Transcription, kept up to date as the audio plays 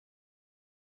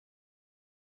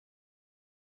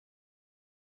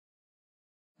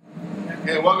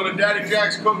Okay, welcome to Daddy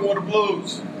Jack's Cooking with the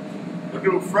Blues. We're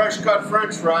doing fresh cut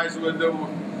French fries. We're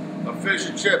doing a fish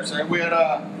and chips. And we had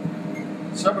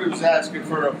somebody was asking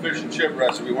for a fish and chip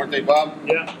recipe, weren't they, Bob?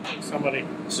 Yeah, somebody.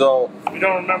 So we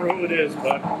don't remember who it is,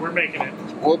 but we're making it.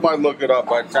 We might look it up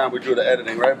by the time we do the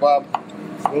editing, right, Bob?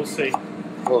 We'll see.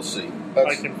 We'll see. If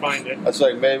I can find it. That's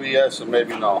like maybe yes and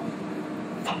maybe no.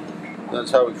 That's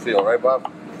how we feel, right,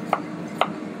 Bob?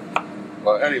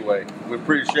 But anyway, we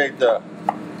appreciate the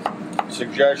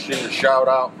suggestion, the shout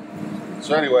out.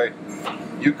 So anyway,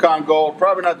 Yukon Gold,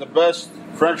 probably not the best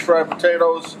French fry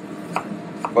potatoes,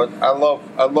 but I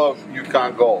love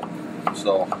Yukon Gold.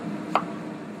 So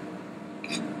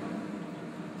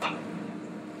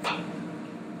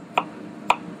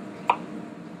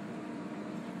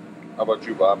how about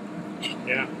you, Bob?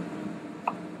 Yeah,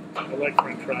 I like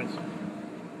French fries.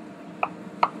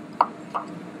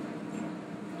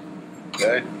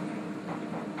 Okay,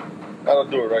 that'll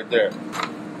do it right there,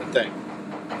 I think.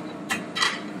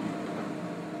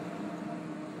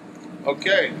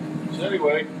 Okay, so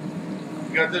anyway,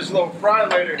 we got this little fry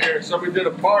later here. Somebody did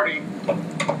a party,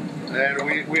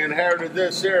 and we inherited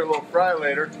this here, a little fry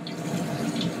later.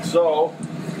 So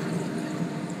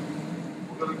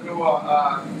we're gonna do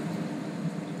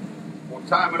we'll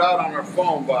time it out on our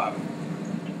phone, Bob.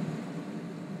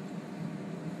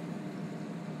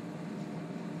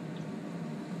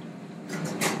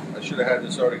 I should have had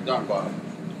this already done, Bob.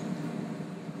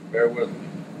 Bear with me.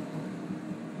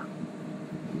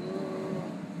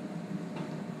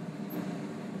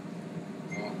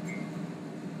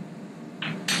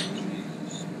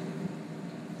 Jesus.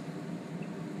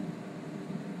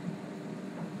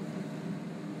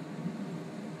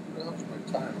 Where the hell's my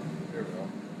timer? There we go.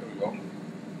 There we go.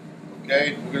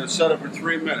 Okay, we're going to set it for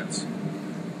 3 minutes.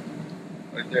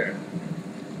 Right there.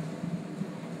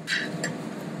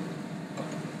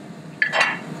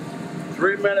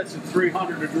 Three minutes at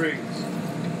 300 degrees.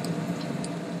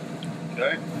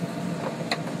 Okay.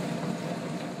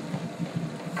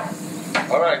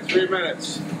 All right, 3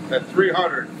 minutes at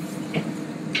 300.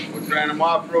 We're drain them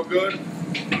off real good.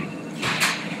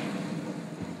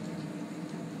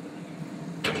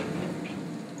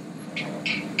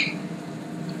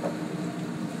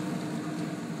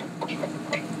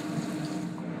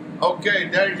 Okay,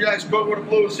 Daddy Jack's Cooking with the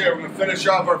Blues here. We're going to finish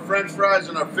off our French fries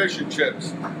and our fish and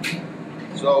chips.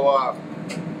 So,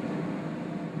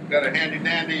 got a handy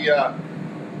dandy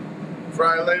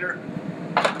fry later.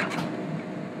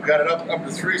 We got it up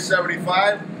to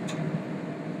 375.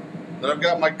 Then I've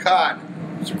got my cod,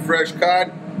 some fresh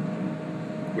cod.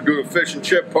 We'll do the fish and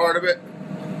chip part of it.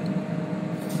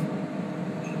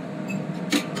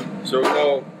 So we'll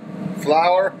go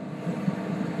flour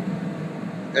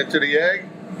into the egg.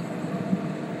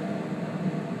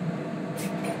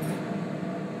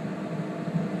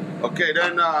 Okay,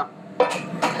 then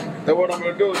what I'm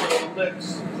going to do is I'm going to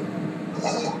mix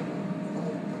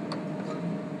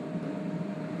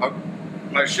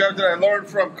my chef that I learned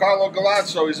from, Carlo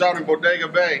Galazzo. He's out in Bodega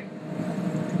Bay.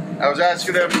 I was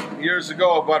asking him years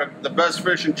ago about the best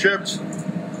fish and chips.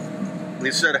 And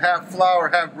he said half flour,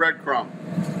 half breadcrumb.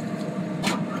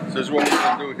 So this is what we're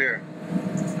going to do here.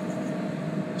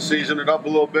 Season it up a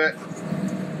little bit.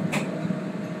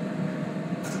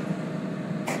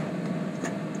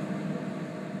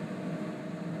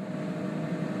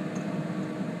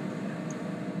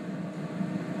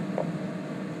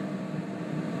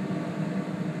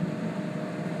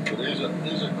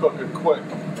 These are cooking quick.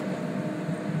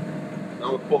 I'm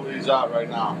going to pull these out right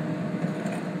now.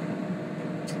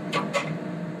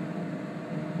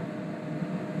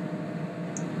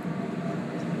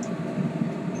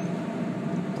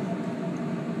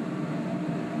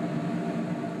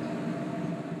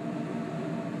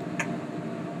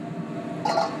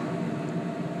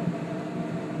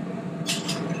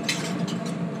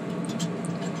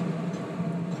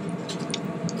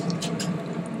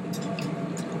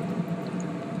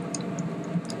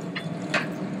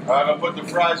 I'm going to put the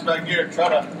fries back here. Try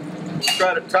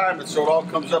to time it so it all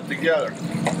comes up together.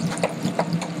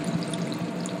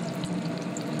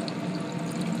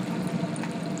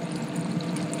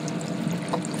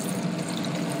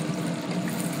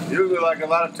 Usually, like a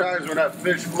lot of times when that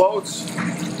fish floats,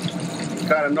 you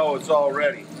kind of know it's all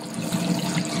ready.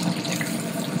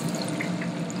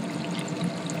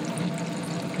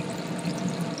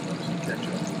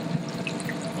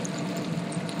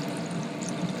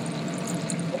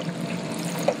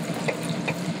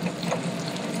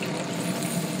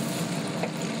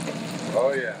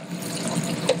 Oh yeah.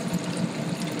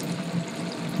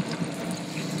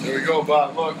 There we go,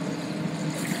 Bob. Look.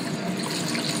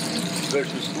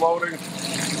 Fish is floating.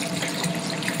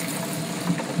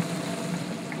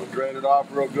 Drain it off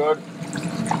real good.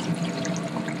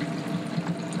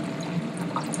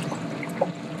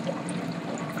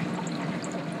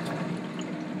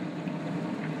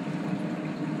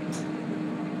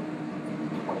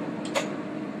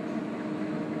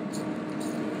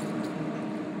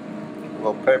 A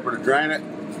little paper to drain it.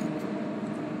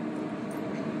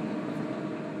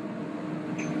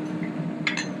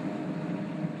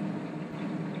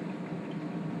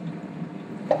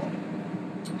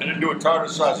 I didn't do a tartar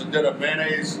sauce, I did a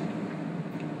mayonnaise.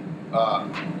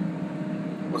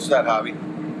 What's that, Javi?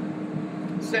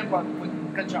 Same one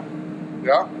with ketchup.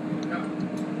 Yeah? Yeah.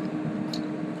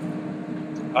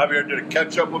 Javier did a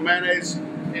ketchup with mayonnaise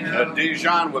and a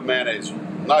Dijon with mayonnaise.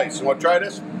 Nice. You want to try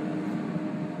this?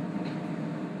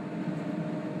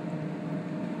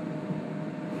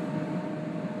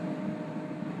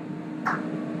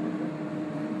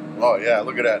 Oh yeah,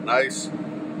 look at that. Nice.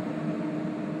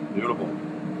 Beautiful.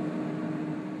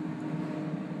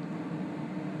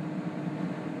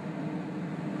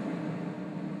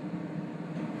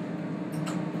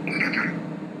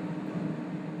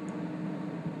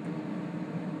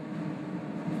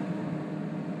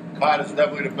 Cod is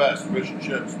definitely the best, fish and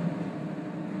chips.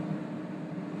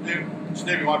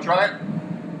 Steve, you want to try it?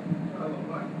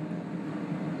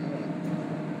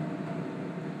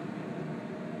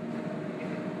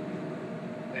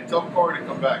 Hey, tell Corey to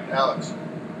come back, Alex.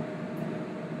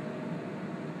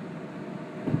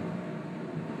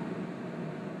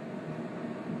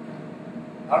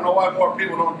 I don't know why more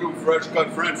people don't do fresh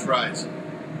cut French fries.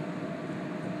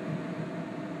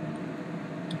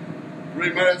 3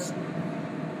 minutes.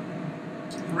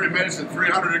 3 minutes at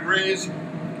 300 degrees.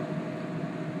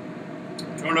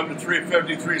 Turn up to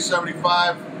 350,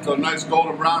 375 until a nice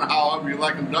golden brown, however you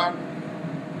like them done.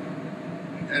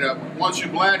 And once you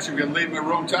blanch, you can leave them at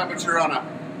room temperature on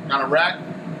a rack.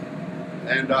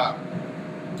 And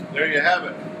there you have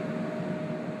it.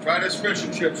 Try this fish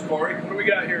and chips, Corey. What do we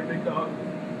got here, big dog?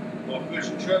 Little fish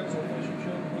and chips. Fish and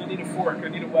chip. I need a fork. I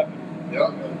need a weapon.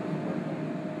 Yep.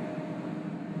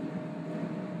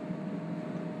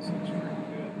 Seems pretty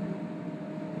good.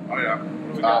 Oh yeah. What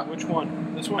do we got? Which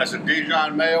one? This one? That's a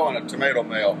Dijon mayo and a tomato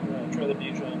mayo. Yeah, try the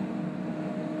Dijon.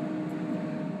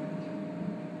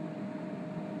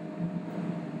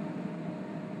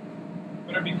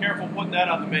 Better be careful putting that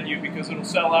on the menu because it'll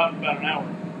sell out in about an hour.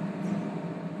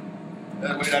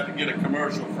 Then we'd have to get a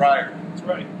commercial fryer. That's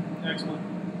right. Excellent.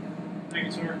 Thank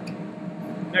you, sir.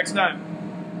 Next time.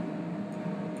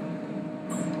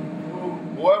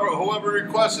 Whoever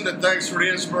requested it, thanks for the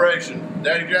inspiration.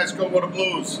 Daddy Jack's going with the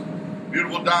blues.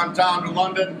 Beautiful downtown to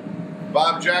London.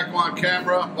 Bob Jacko on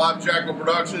camera. Bob Jacko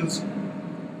Productions.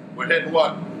 We're hitting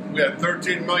what? We had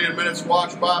 13 million minutes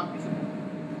watched, Bob.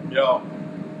 Yo,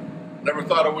 never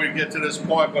thought we'd get to this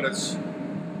point, but it's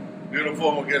beautiful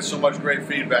and we'll get so much great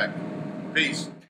feedback. Peace.